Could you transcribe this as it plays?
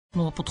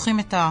אנחנו פותחים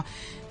את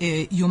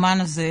היומן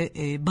הזה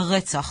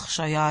ברצח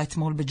שהיה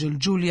אתמול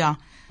בג'לג'וליה.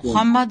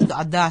 מוחמד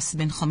עדס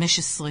בן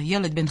 15,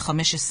 ילד בן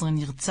 15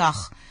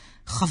 נרצח,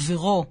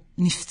 חברו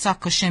נפצע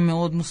קשה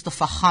מאוד,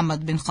 מוסטפא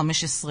חמד בן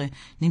 15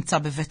 נמצא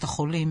בבית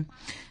החולים,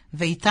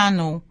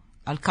 ואיתנו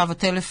על קו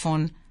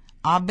הטלפון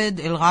עבד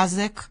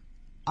אל-רזק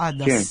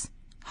עדס,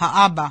 כן.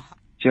 האבא.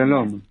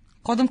 שלום.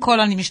 קודם כל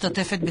אני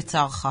משתתפת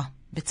בצערך,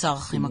 בצער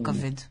אחים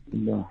הכבד.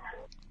 לא.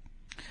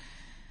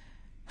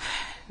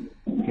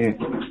 כן.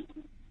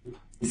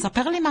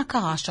 ספר לי מה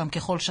קרה שם,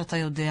 ככל שאתה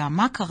יודע.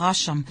 מה קרה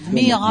שם?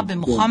 מי ירה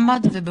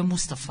במוחמד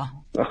ובמוסטפא?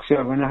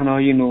 עכשיו, אנחנו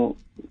היינו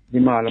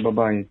למעלה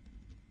בבית.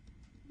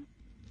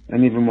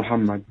 אני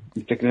ומוחמד.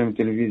 מסתכלים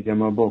בטלוויזיה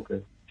מהבוקר.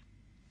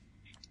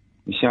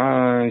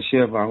 בשעה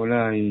 7,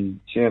 אולי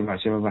 7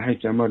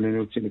 וחצי, אמר לי, אני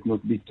רוצה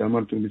לקנות ביצה.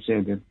 אמרתי,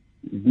 בסדר.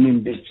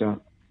 זמין ביצה.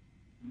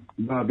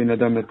 בא בן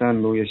אדם נתן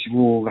לו,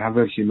 ישבו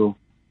וחבר שלו.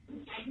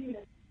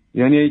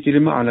 ואני הייתי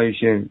למעלה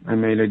יושב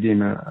עם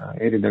הילדים,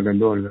 הילד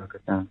הגדול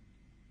והקטן.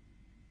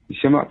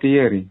 שמעתי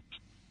ירי.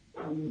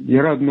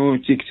 ירדנו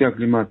צ'יק צ'ק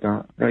למטה.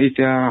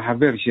 ראיתי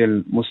החבר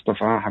של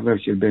מוסטפא, החבר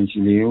של בן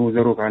שלי, הוא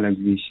זרוק על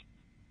הכביש.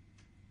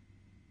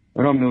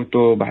 רמנו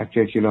אותו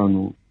בחצר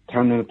שלנו.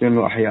 התחלנו לתת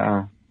לו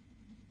החייאה.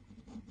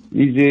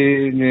 איזה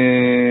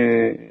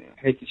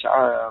הייתי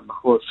שעה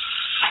בחוץ.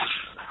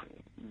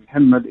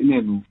 מוחמד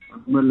איננו.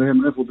 אומר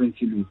להם, איפה בן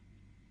שלי?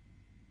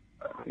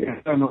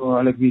 יצאנו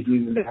על הכביש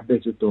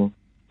לחפש אותו.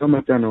 לא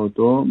מצאנו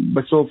אותו.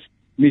 בסוף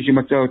מי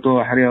שמצא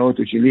אותו אחרי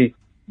האוטו שלי,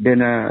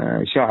 בין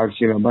השער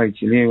של הבית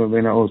שלי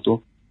ובין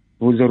האוטו,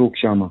 הוא זרוק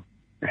שם.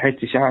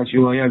 חצי שעה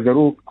שהוא היה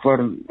זרוק, כבר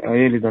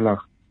הילד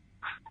הלך,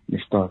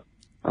 נפטר.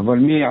 אבל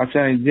מי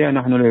עשה את זה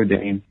אנחנו לא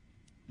יודעים.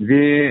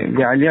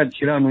 ועל יד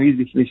שלנו,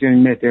 איזה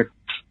 30 מטר,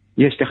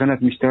 יש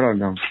תחנת משטרה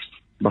גם,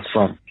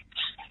 בכפר.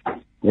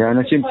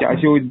 והאנשים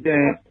שעשו את זה,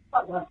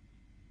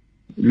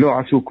 לא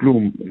עשו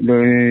כלום.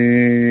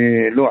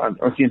 לא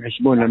עושים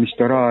חשבון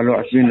למשטרה, לא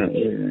עושים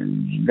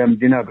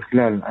למדינה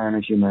בכלל,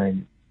 האנשים האלה.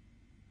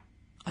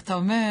 אתה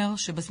אומר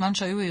שבזמן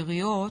שהיו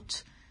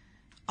יריות,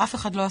 אף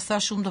אחד לא עשה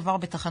שום דבר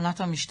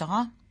בתחנת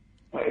המשטרה?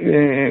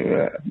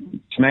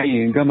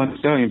 תשמעי, גם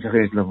המשטרה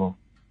מפחדת לבוא.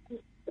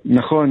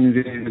 נכון,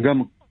 זה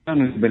גם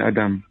כולנו בן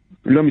אדם.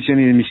 לא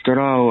משנה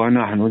משטרה או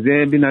אנחנו, זה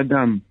בן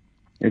אדם.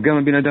 גם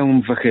הבן אדם הוא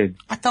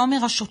מפחד. אתה אומר,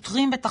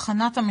 השוטרים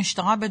בתחנת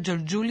המשטרה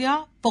בג'לג'וליה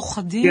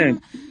פוחדים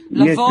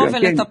לבוא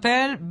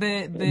ולטפל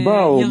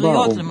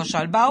ביריות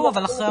למשל. באו,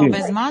 אבל אחרי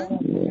הרבה זמן?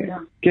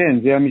 כן,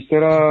 זה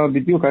המשטרה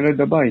בדיוק על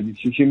יד הבית,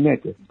 60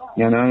 מטר.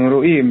 אנחנו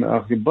רואים,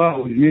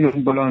 באו, הזמינו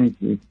אמבולנס,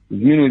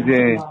 הזמינו את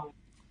זה,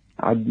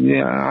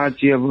 עד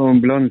שיבוא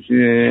אמבולנס,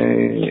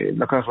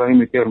 לקח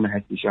להם יותר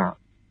מחצי שעה.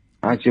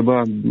 עד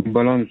שבא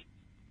אמבולנס,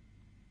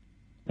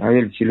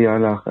 הילד שלי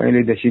הלך,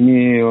 הילד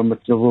השני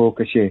מצבו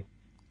קשה.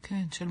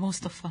 כן, של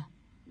מוסטפא.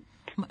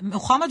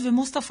 מוחמד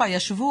ומוסטפא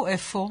ישבו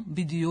איפה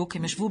בדיוק?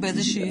 הם ישבו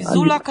באיזושהי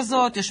זולה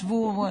כזאת,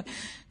 ישבו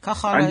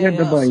ככה על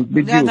יד הבית,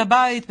 בדיוק. ליד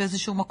הבית,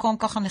 באיזשהו מקום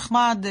ככה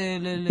נחמד,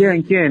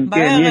 כן, כן,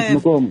 כן, יש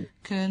מקום.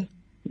 כן.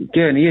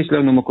 כן, יש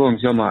לנו מקום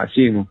שם,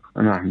 עשינו,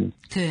 אנחנו.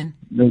 כן.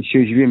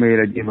 שיושבים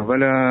הילדים, אבל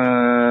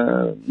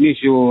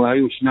מישהו,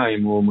 היו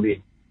שניים, הוא אומרים.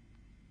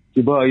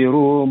 כי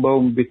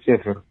באו מבית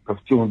ספר,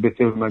 קפצו מבית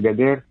ספר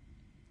מהגדר,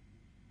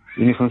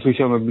 ונכנסו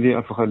שם בלי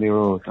אף אחד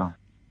לראות אותם.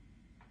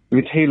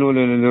 והתחילו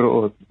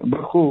לראות.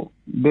 ברחו,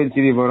 בן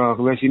שלי ברח,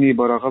 והשני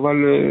ברח, אבל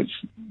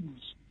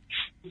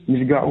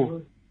נפגעו.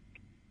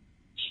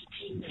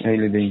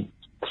 הילדים.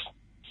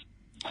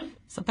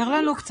 ספר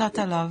לנו קצת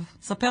עליו.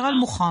 ספר על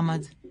מוחמד.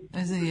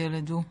 איזה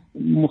ילד הוא?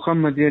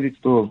 מוחמד ילד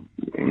טוב.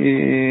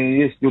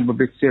 יש לו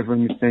בבית ספר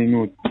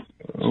מצטיינות.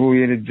 הוא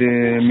ילד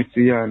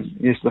מצוין.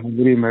 יש לו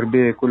חברים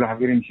הרבה, כל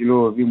החברים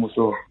שלו אוהבים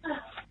אותו.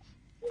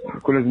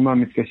 כל הזמן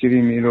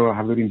מתקשרים אלו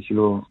החברים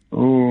שלו.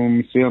 הוא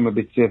מצוין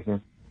בבית ספר.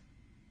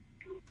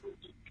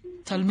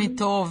 תלמיד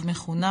טוב,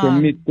 מחונן.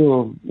 תלמיד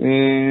טוב.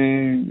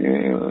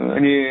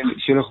 אני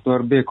שלח אותו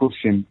הרבה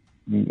קורסים.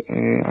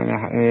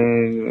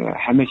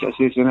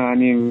 15 שנה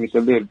אני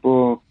מטפל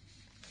פה,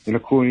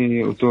 לקחו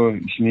לי אותו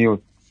שניות.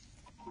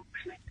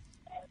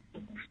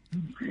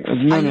 אז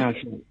מה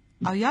נעשה?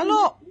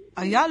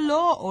 היה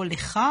לו או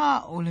לך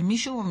או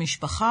למישהו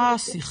במשפחה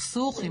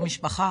סכסוך עם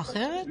משפחה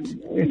אחרת?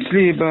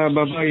 אצלי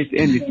בבית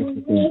אין לי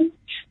סכסוכים.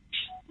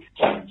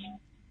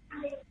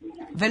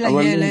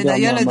 ולילד,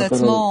 הילד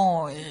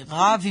עצמו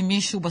רב עם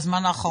מישהו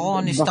בזמן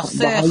האחרון,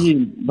 הסתכסך?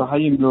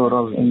 בחיים לא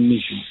רב עם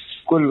מישהו.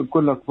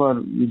 כל הכפר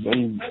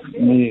יודעים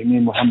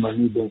ממוחמד,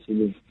 מבן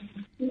שלי.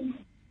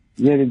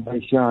 ילד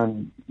ביישן,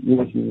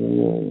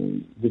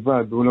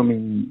 לבד, הוא לא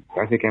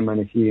מתעסק עם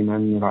אנשים,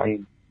 עם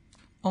רעים.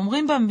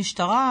 אומרים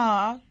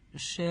במשטרה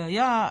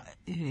שהיה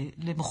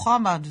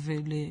למוחמד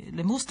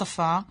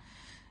ולמוסטפא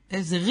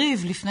איזה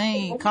ריב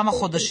לפני כמה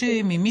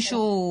חודשים עם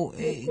מישהו,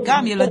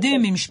 גם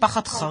ילדים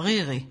ממשפחת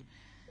חרירי.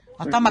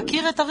 אתה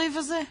מכיר את הריב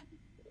הזה?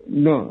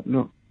 לא,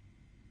 לא.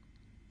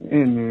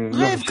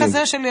 ריב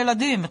כזה של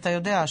ילדים, אתה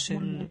יודע,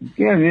 של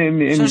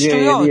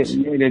שטויות.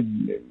 ילד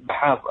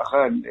דחף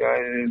אחד,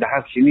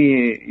 דחף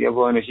שני,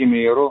 יבוא אנשים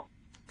מירו.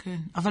 כן,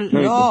 אבל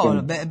לא,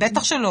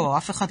 בטח שלא,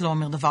 אף אחד לא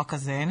אומר דבר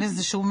כזה, אין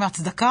איזשהו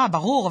מהצדקה,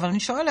 ברור, אבל אני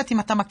שואלת אם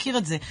אתה מכיר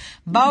את זה.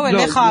 באו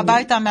אליך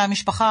הביתה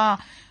מהמשפחה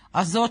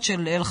הזאת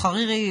של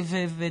אל-חרירי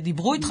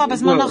ודיברו איתך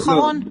בזמן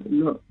האחרון?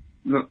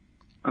 לא,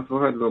 אף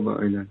אחד לא בא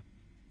אליי.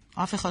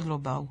 אף אחד לא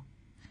באו.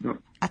 לא.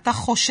 אתה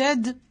חושד,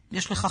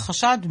 יש לך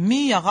חשד,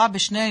 מי ירה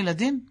בשני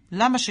הילדים?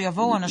 למה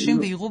שיבואו אנשים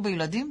ויראו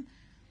בילדים?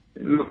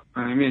 לא,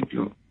 האמת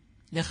לא.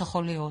 איך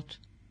יכול להיות?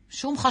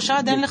 שום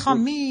חשד, אין לך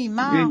מי,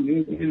 מה?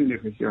 אין לי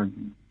חשד.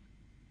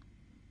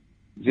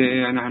 זה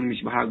אנחנו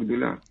משפחה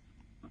גדולה.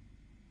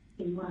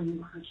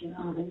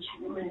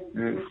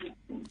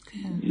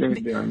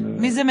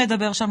 מי זה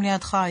מדבר שם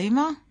לידך,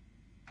 אמא?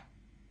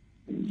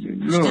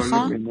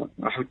 לא,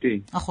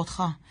 אחותי.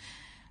 אחותך.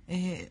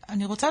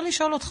 אני רוצה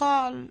לשאול אותך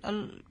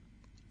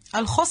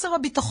על חוסר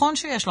הביטחון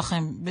שיש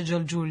לכם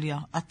בג'לג'וליה.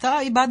 אתה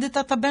איבדת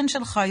את הבן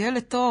שלך,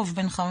 ילד טוב,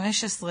 בן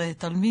 15,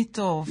 תלמיד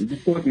טוב.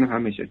 פחות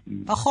מ-15.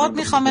 פחות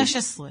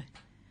מ-15.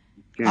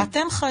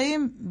 אתם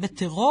חיים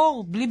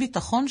בטרור, בלי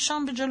ביטחון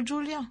שם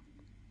בג'לג'וליה?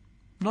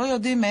 לא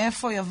יודעים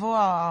מאיפה יבוא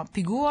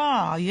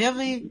הפיגוע,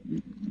 הירי?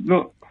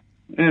 לא,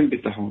 אין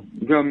ביטחון.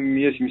 גם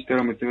יש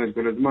משטרה מצוות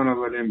כל הזמן,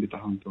 אבל אין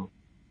ביטחון טוב.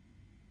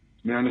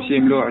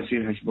 מאנשים לא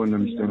עושים חשבון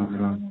למשטרה.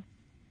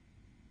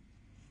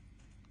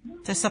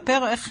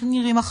 תספר איך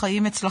נראים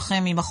החיים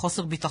אצלכם עם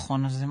החוסר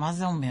ביטחון הזה, מה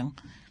זה אומר?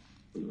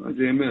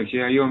 זה אומר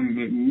שהיום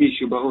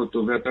מישהו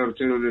באוטו ואתה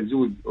רוצה לו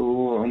לזוז,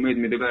 או עומד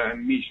מדבר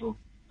עם מישהו,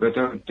 ואתה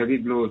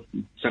תגיד לו,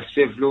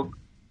 תספסף לו,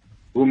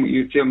 הוא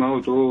יוצא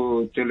מהאוטו,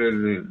 הוא רוצה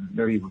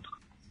לריב אותך.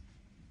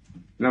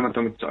 למה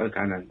אתה מצטעק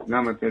עליי?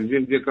 למה אתה...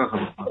 זה ככה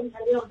בכלל.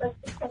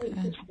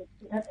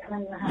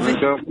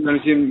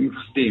 אנשים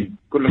מפחדים.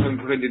 כל אחד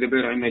מפחד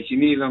לדבר עם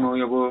השני, למה הוא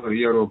יבוא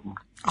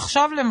ירוק.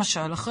 עכשיו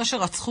למשל, אחרי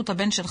שרצחו את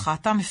הבן שלך,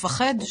 אתה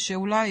מפחד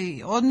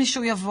שאולי עוד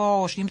מישהו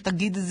יבוא, או שאם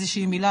תגיד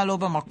איזושהי מילה לא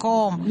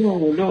במקום?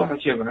 לא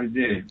חושב על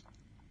זה.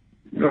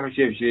 לא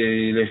חושב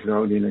שילך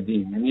לעוד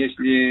ילדים. אני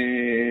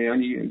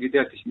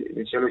יודעת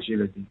 3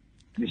 ילדים.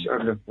 נשאר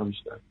לך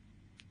 2.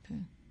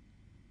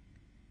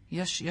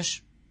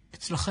 יש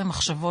אצלכם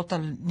מחשבות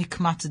על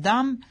נקמת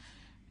דם?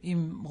 אם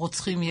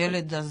רוצחים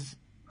ילד אז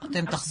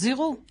אתם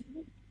תחזירו?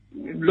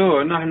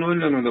 לא, אנחנו אין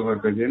לנו דבר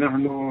כזה.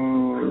 אנחנו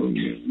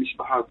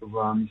משפחה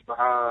טובה,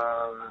 משפחה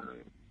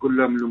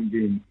כולם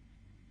לומדים.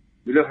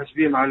 ולא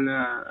חושבים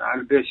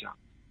על פשע.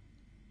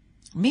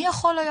 מי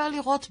יכול היה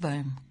לראות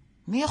בהם?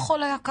 מי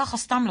יכול היה ככה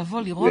סתם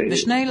לבוא לראות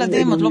בשני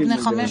ילדים עוד לא בני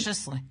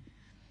 15?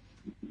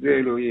 זה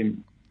אלוהים,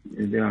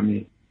 זה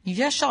עמי.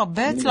 יש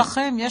הרבה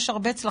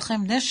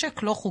אצלכם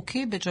נשק לא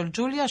חוקי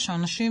בג'לג'וליה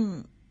שאנשים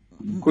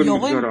כל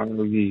יורים? מגזר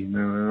ערבי,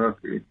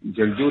 רק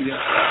ג'לג'וליה.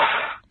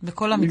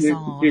 בכל המגזר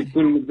הערבי.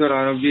 כל מגזר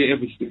ערבי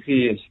איפה שתלכי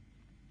יש.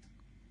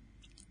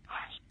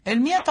 אל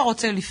מי אתה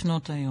רוצה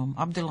לפנות היום,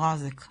 עבדל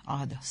רזק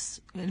עדס?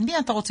 אל מי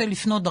אתה רוצה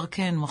לפנות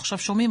דרכנו? עכשיו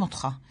שומעים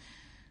אותך.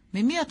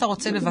 ממי אתה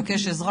רוצה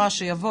לבקש עזרה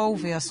שיבואו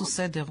ויעשו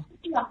סדר?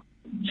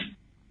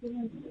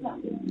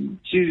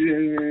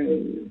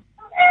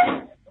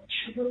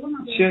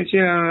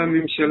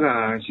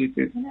 שהממשלה,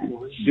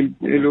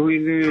 אלוהי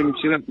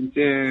הממשלה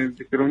תמצא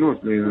פתרונות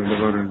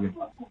לדבר הזה.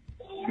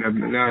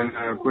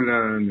 לכל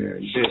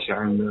הפשע,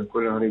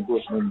 לכל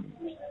הריגות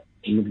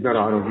במגזר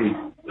הערבי.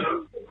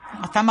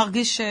 אתה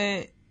מרגיש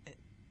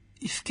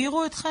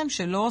שהפקירו אתכם,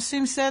 שלא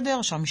עושים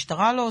סדר,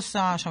 שהמשטרה לא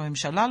עושה,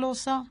 שהממשלה לא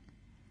עושה?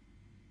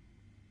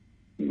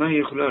 מה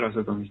היא יכולה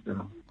לעשות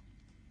המשטרה?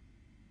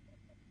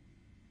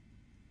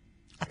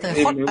 אתה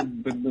יכול...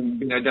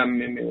 בן אדם...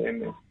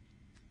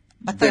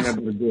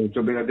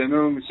 בן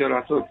אדם אפשר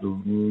לעשות לו,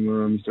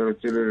 המשטרה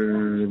רוצה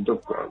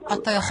לבדוק.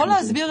 אתה יכול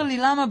להסביר לי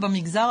למה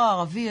במגזר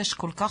הערבי יש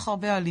כל כך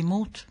הרבה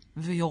אלימות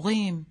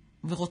ויורים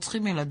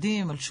ורוצחים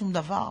ילדים על שום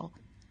דבר?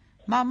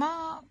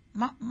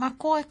 מה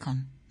קורה כאן?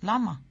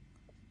 למה?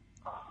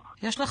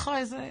 יש לך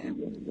איזה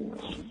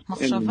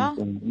מחשבה?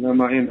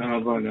 למה אין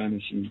אהבה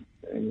לאנשים?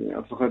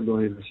 אף אחד לא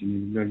אוהב השני,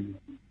 בגלל זה.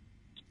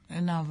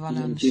 אין אהבה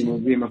לאנשים. אם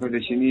עובדים אחד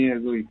השני,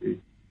 אז הוא יקרה.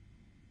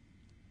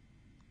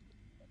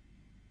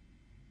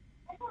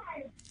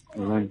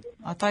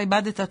 אתה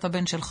איבדת את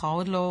הבן שלך,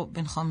 עוד לא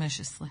בן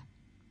 15.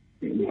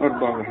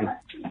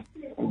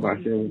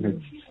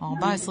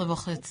 14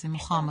 וחצי,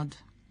 מוחמד.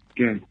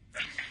 כן.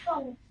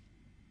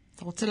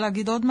 אתה רוצה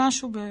להגיד עוד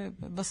משהו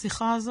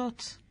בשיחה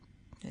הזאת?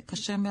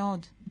 קשה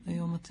מאוד.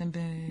 היום אתם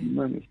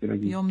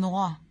ביום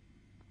נורא.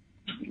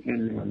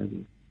 אין לי מה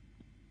להגיד.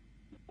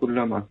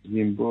 כולם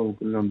עצבים בו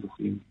וכולם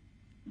בוכים.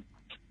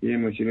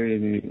 אמא שלו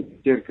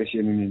יותר קשה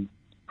ממני.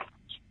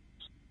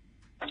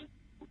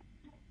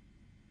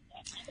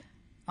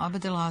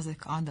 עבד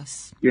אל-רזק,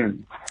 עדס. כן.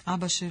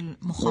 אבא של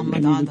מוחמד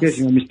עדס. אני מבקש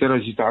מהמשטרה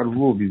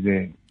שתערבו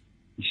בזה,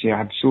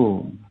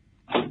 שיחפשו.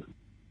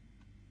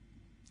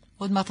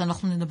 עוד מעט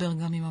אנחנו נדבר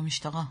גם עם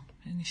המשטרה,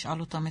 נשאל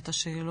אותם את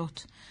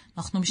השאלות.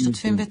 אנחנו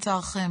משתתפים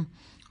בצערכם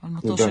על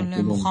מותו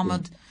של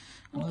מוחמד,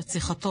 על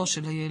רציחתו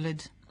של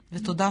הילד,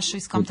 ותודה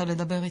שהסכמת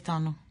לדבר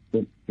איתנו.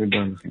 תודה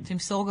לכם.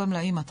 תמסור גם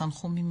לאמא,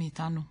 תנחומים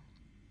מאיתנו.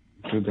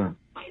 תודה.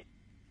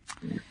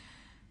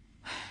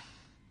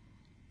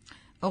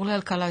 אורלי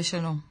אלקלעי,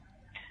 שלום.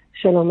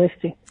 שלום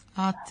אסתי.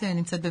 את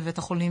נמצאת בבית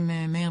החולים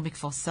מאיר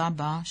בכפר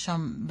סבא, שם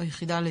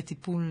ביחידה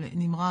לטיפול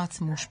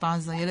נמרץ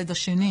מאושפז הילד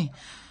השני,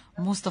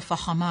 מוסטפא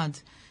חמד,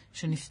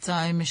 שנפצע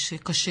אמש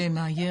קשה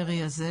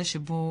מהירי הזה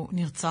שבו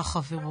נרצח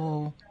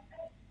חברו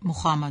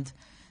מוחמד.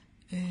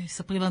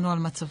 ספרי לנו על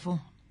מצבו.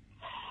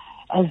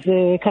 אז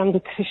כאן,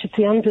 כפי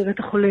שציינת, בבית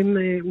החולים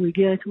הוא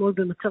הגיע אתמול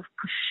במצב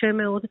קשה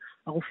מאוד,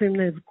 הרופאים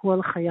נאבקו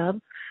על חייו,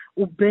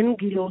 הוא בן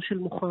גילו של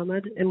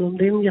מוחמד, הם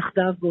לומדים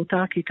יחדיו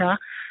באותה הכיתה,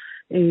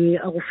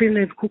 הרופאים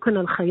נאבקו כאן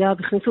על חייו,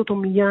 הכניסו אותו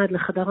מיד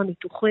לחדר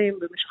הניתוחים,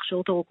 במשך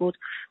שעות ארוכות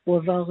הוא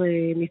עבר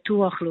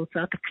ניתוח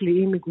להוצאת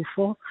הקליעים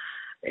מגופו,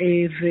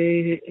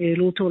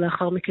 והעלו אותו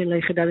לאחר מכן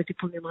ליחידה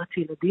לטיפול נמרץ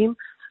ילדים.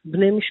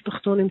 בני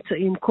משפחתו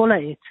נמצאים כל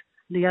העת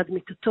ליד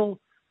מיטתו,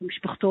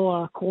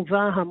 משפחתו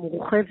הקרובה,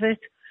 המורחבת,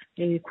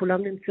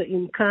 כולם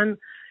נמצאים כאן,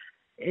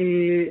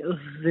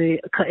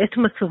 וכעת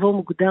מצבו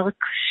מוגדר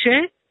קשה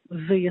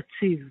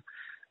ויציב.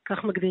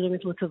 כך מגדירים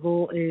את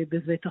מצבו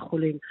בבית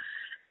החולים.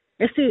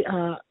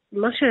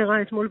 מה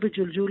שהראה אתמול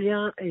בג'לג'וליה,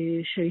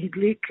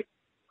 שהדליק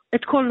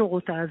את כל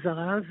נורות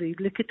האזהרה,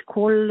 והדליק את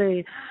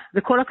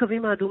וכל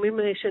הקווים האדומים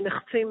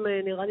שנחצים,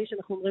 נראה לי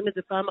שאנחנו אומרים את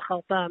זה פעם אחר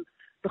פעם,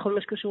 בכל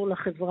מה שקשור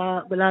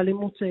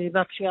לאלימות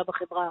והפשיעה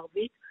בחברה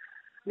הערבית.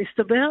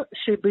 מסתבר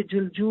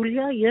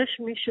שבג'לג'וליה יש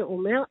מי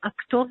שאומר,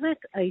 הכתובת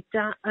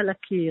הייתה על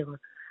הקיר.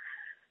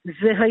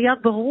 זה היה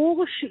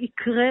ברור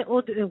שיקרה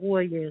עוד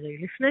אירוע ירי.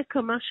 לפני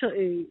כמה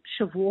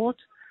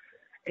שבועות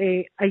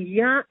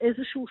היה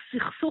איזשהו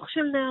סכסוך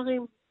של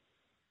נערים.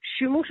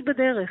 שימוש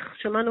בדרך.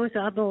 שמענו את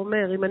האבא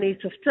אומר, אם אני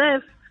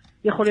אצפצף,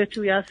 יכול להיות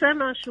שהוא יעשה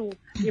משהו,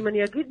 אם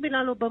אני אגיד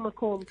מילה לא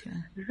במקום.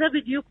 זה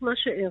בדיוק מה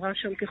שאירע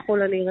שם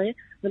ככל הנראה,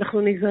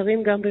 ואנחנו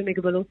נזהרים גם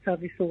במגבלות צו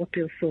איסור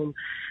הפרסום.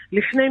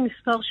 לפני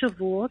מספר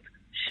שבועות,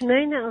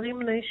 2 נערים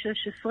בני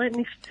 16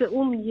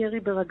 נפצעו מירי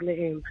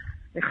ברגליהם.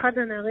 אחד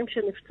הנערים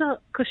שנפצע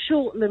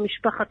קשור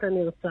למשפחת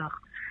הנרצח.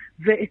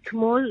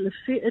 ואתמול,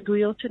 לפי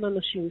עדויות של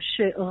אנשים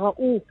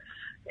שראו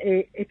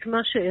את מה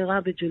שאירע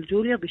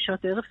בג'לג'וליה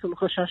בשעת ערב, זאת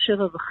אומרת השעה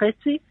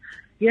 7:30,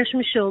 יש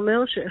מי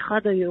שאומר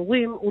שאחד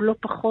היורים הוא לא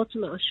פחות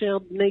מאשר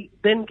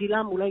בן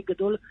גילם, אולי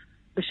גדול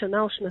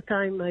בשנה או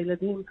שנתיים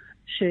מהילדים,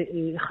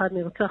 שאחד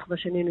נרצח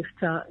והשני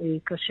נפצע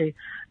קשה.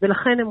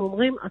 ולכן הם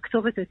אומרים,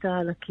 הכתובת הייתה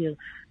על הקיר.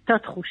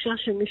 הייתה תחושה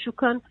שמישהו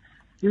כאן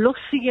לא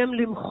סיים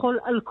למחול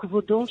על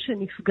כבודו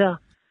שנפגע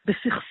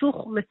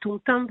בסכסוך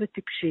מטומטם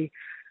וטיפשי.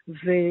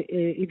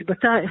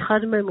 והתבטא אחד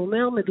מהם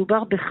אומר,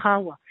 מדובר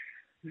בחווה.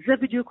 זה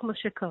בדיוק מה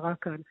שקרה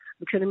כאן.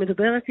 וכשאני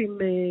מדברת עם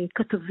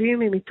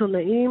כתבים, עם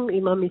עיתונאים,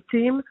 עם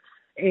עמיתים,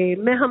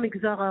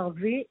 מהמגזר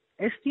הערבי,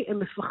 אסתי, הם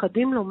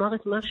מפחדים לומר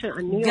את מה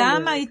שאני אומרת.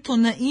 גם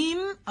העיתונאים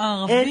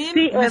הערבים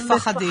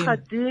מפחדים. אסתי, הם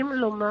מפחדים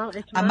לומר את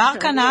מה שאני אומרת. אמר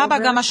כאן האבא,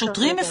 גם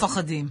השוטרים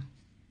מפחדים.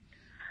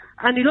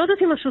 אני לא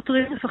יודעת אם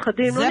השוטרים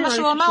מפחדים. זה מה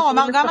שהוא אמר, הוא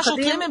אמר גם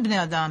השוטרים הם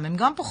בני אדם, הם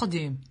גם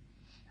פוחדים.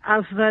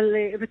 אבל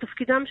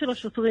בתפקידם של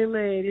השוטרים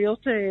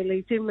להיות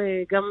לעתים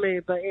גם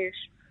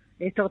באש,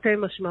 תרתי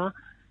משמע,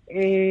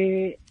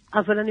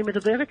 אבל אני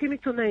מדברת עם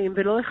עיתונאים,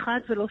 ולא אחד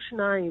ולא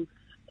שניים,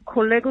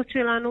 קולגות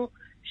שלנו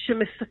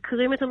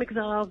שמסקרים את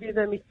המגזר הערבי,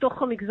 והם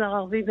מתוך המגזר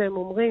הערבי, והם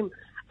אומרים,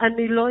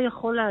 אני לא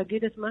יכול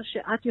להגיד את מה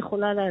שאת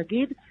יכולה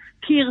להגיד,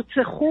 כי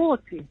ירצחו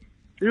אותי.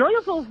 לא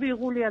יבואו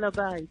ויראו לי על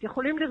הבית,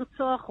 יכולים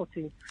לרצוח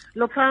אותי.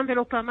 לא פעם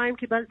ולא פעמיים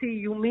קיבלתי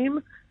איומים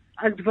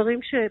על דברים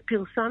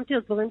שפרסמתי,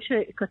 על דברים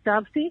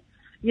שכתבתי.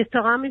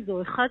 יתרה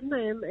מזו, אחד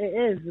מהם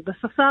העז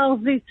בשפה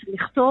הערבית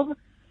לכתוב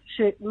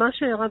שמה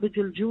שהראה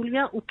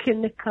בג'לג'וליה הוא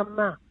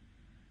כנקמה.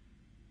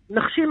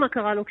 נחשי מה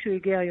קרה לו כשהוא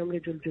הגיע היום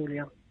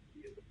לג'לג'וליה.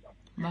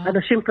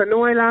 אנשים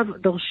פנו אליו,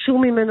 דרשו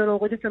ממנו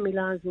להוריד את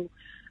המילה הזו,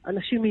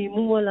 אנשים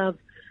איימו עליו,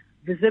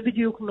 וזה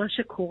בדיוק מה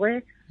שקורה.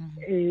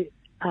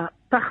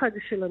 הפחד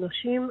של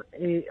אנשים,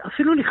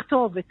 אפילו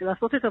לכתוב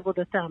ולעשות את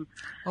עבודתם.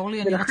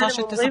 אורלי, אני רוצה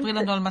שתספרי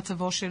לנו על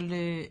מצבו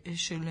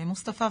של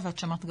מוסטפא, ואת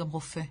שמעת גם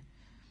רופא.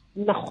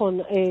 נכון,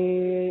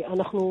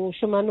 אנחנו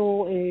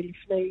שמענו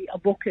לפני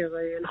הבוקר,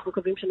 אנחנו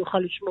מקווים שנוכל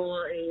לשמוע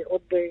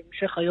עוד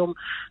בהמשך היום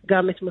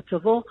גם את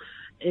מצבו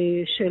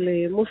של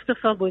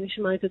מוסטפא. בואי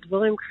נשמע את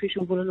הדברים כפי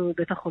שהובאו לנו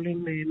מבית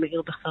החולים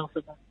מאיר בכפר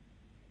סבא.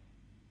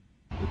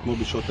 אתמול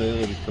בשעות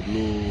הערב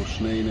התקבלו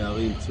 2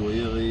 נערים פצועי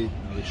ירי.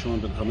 הראשון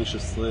בן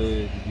 15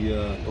 הגיע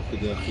תוך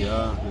כדי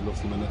החייאה ללא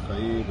סימני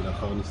חיים,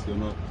 ולאחר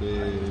ניסיונות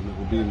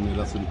מרובים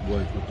נאלץ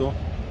לקבוע את מותו.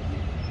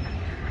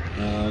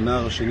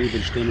 הנער השני בן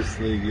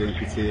 12 הגיע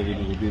עם פצעי ירי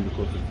מרובים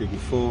בכל חלקי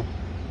גופו.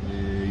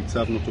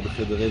 הצבנו אותו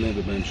בחדר הלם,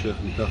 ובהמשך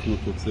ניתחנו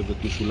אותו צוות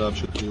משולב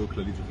של כירורג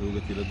כללית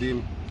וכירורגית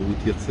ילדים. הוא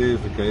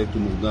מתייצב וכעת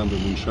הוא מורדם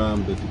ומונשם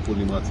בטיפול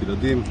נמרץ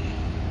ילדים.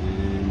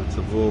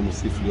 מצבו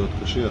מוסיף להיות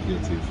קשה אך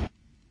יציב.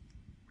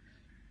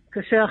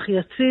 קשה אך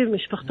יציב,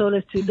 משפחתו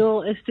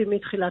לצידו. אסתי,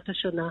 מתחילת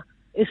השנה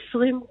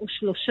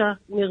 23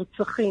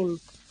 נרצחים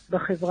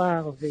בחברה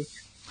הערבית,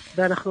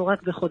 ואנחנו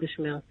רק בחודש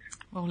מרץ.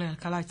 אורלי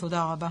אלקלעי,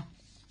 תודה רבה.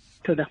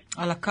 תודה.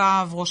 על הקו,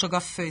 ראש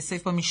אגף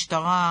סייף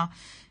במשטרה,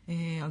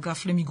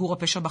 אגף למיגור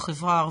הפשע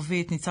בחברה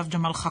הערבית, ניצב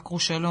ג'מאל חכרו,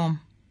 שלום.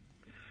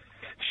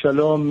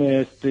 שלום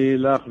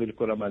לך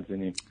ולכל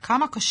המאזינים.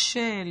 כמה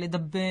קשה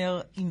לדבר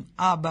עם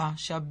אבא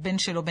שהבן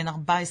שלו בן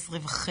 14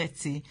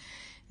 וחצי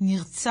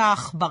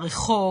נרצח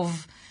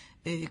ברחוב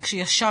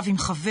כשישב עם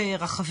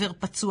חבר, החבר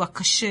פצוע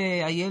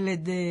קשה,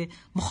 הילד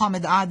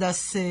מוחמד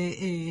עדס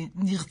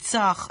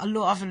נרצח, על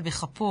לא עוול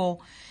בכפו,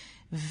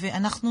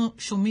 ואנחנו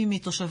שומעים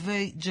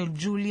מתושבי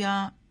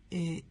ג'לג'וליה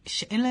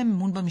שאין להם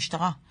אמון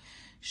במשטרה,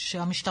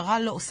 שהמשטרה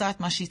לא עושה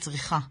את מה שהיא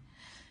צריכה.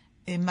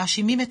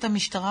 מאשימים את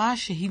המשטרה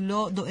שהיא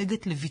לא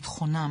דואגת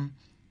לביטחונם.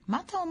 מה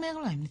אתה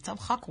אומר להם, ניצב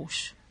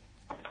חכרוש?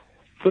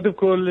 קודם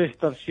כל,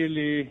 תרשי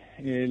לי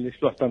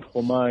לשלוח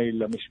תנחומיי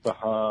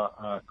למשפחה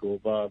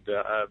הקרובה.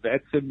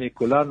 בעצם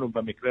כולנו,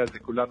 במקרה הזה,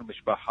 כולנו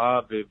משפחה,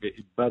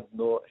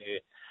 ואיבדנו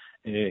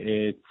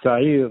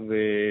צעיר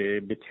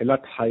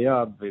בתחילת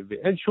חייו,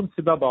 ואין שום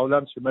סיבה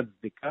בעולם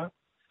שמצדיקה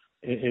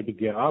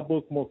פגיעה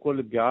בו, כמו כל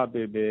פגיעה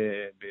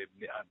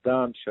בבני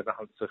אדם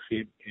שאנחנו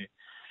צריכים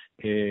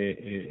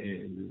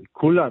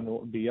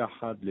כולנו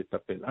ביחד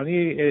לטפל.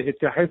 אני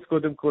אתייחס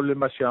קודם כל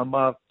למה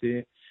שאמרת,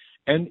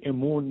 אין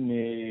אמון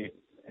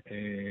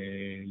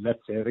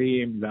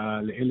לצעירים,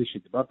 לאלה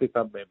שדיברתי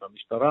איתם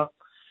במשטרה,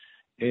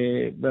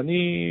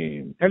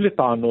 אין לי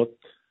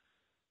טענות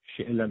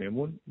שאין להם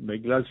אמון,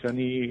 בגלל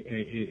שאני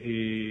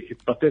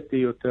התפתיתי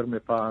יותר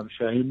מפעם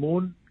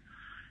שהאמון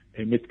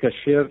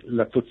מתקשר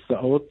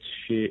לתוצאות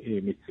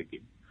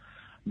שמציגים.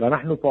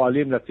 ואנחנו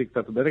פועלים להציג,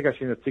 ברגע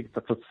שנציג את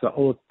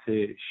התוצאות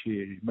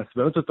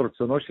שמשביעות את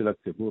רצונו של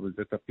הציבור,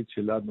 זה תפקיד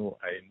שלנו,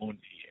 האמון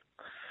יהיה.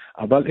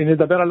 אבל אם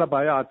נדבר על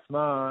הבעיה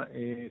עצמה,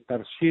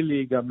 תרשי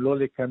לי גם לא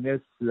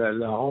להיכנס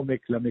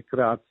לעומק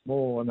למקרה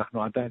עצמו,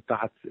 אנחנו עדיין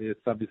תחת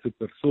צו איסור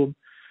פרסום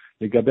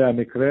לגבי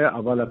המקרה,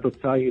 אבל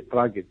התוצאה היא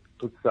טרגית,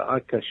 תוצאה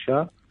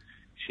קשה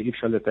שאי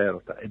אפשר לתאר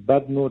אותה.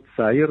 איבדנו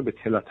צעיר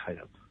בתחילת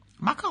חייו.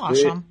 מה קרה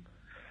שם?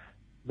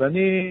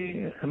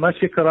 מה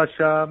שקרה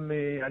שם,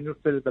 אני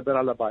רוצה לדבר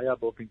על הבעיה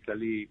באופן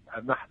כללי.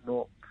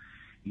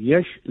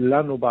 יש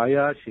לנו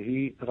בעיה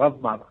שהיא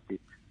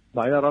רב-מערכתית.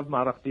 בעיה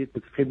רב-מערכתית,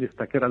 צריכים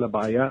להסתכל על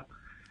הבעיה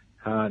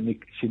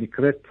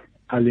שנקראת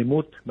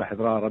אלימות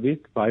בחברה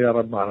הערבית, בעיה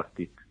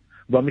רב-מערכתית.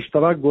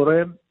 במשטרה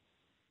גורם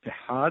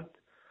אחד,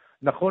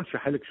 נכון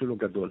שחלק שלו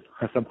גדול,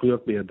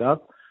 הסמכויות בידיו,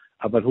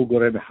 אבל הוא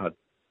גורם אחד.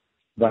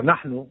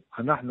 ואנחנו,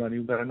 אני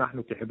אומר,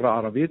 אנחנו כחברה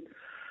ערבית,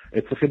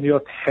 צריכים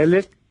להיות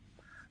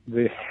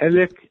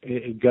חלק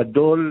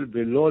גדול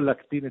ולא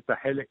להקטין את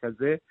החלק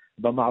הזה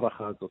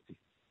במערכה הזאת.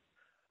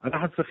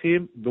 אנחנו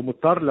צריכים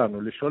ומותר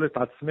לנו לשאול את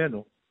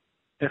עצמנו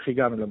איך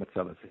הגענו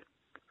למצב הזה.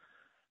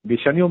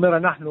 וכשאני אומר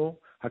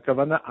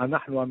הכוונה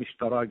אנחנו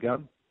המשטרה גם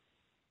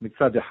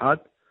מצד אחד,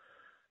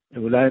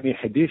 אולי אני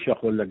יחידי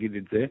שיכול להגיד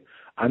את זה,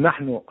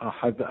 אנחנו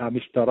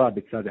המשטרה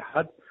בצד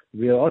אחד,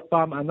 ועוד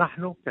פעם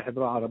אנחנו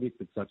כחברה ערבית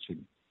בצד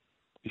שני.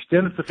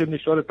 שתינו צריכים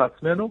לשאול את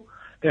עצמנו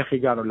איך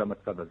הגענו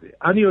למצב הזה.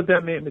 אני יודע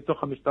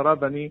מתוך המשטרה,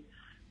 ואני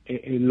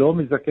לא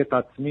מזכה את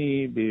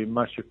עצמי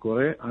במה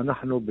שקורה,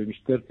 אנחנו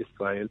במשטרת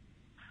ישראל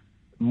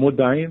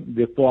מודעים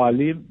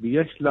ופועלים,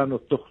 ויש לנו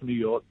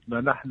תוכניות,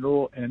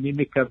 אני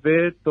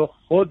מקווה תוך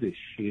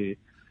חודש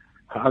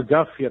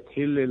שהאגף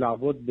יתחיל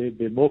לעבוד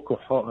במו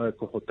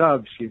כוחותיו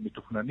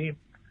שמתוכננים.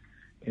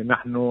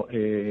 אנחנו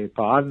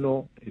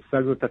פעלנו,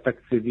 השגנו את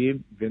התקציבים,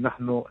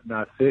 ואנחנו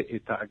נעשה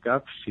את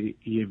האגף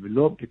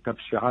שיבלום את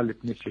הפשיעה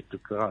לפני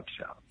שתקרה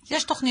הפשיעה.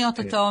 יש תוכניות,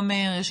 אתה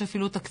אומר, יש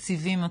אפילו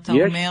תקציבים, אתה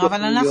אומר,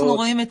 אבל אנחנו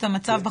רואים את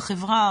המצב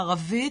בחברה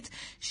הערבית,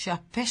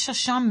 שהפשע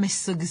שם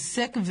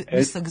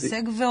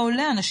משגשג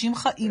ועולה, אנשים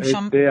חיים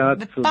שם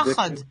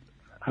בפחד.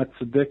 את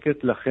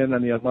צודקת, לכן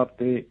אני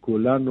אמרתי,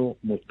 כולנו,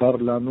 מותר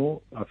לנו,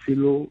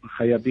 אפילו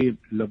חייבים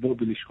לבוא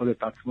ולשאול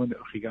את עצמנו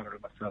איך הגענו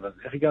למצב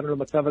הזה.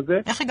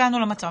 איך הגענו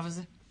למצב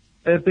הזה?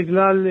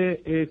 בגלל,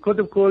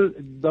 קודם כל,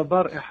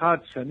 דבר אחד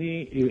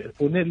שאני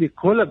פונה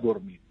לכל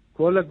הגורמים.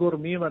 כל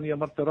הגורמים, אני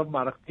אמרתי רב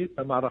מערכתית,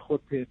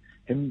 המערכות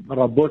הן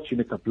רבות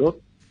שמטפלות.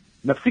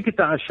 נפסיק את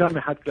האשם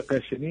אחד כלפי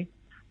השני,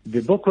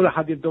 ובו כל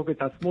אחד יבדוק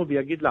את עצמו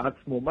ויגיד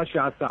לעצמו, מה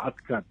שעשה עד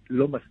כאן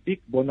לא מספיק,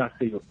 בוא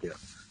נעשה יותר.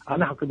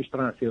 אנחנו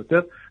כמשטרה נעשה יותר,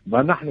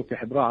 ואנחנו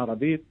כחברה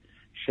ערבית,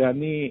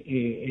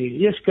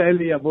 יש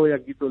כאלה יבוא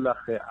יגידו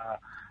לך,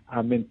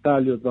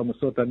 המנטליות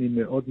והמוסות, אני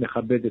מאוד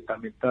מכבד את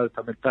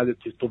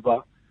המנטליות היא טובה,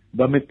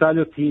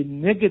 והמנטליות היא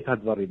נגד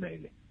הדברים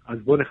האלה. אז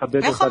בוא נכבד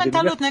אותה. איך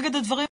המנטליות נגד הדברים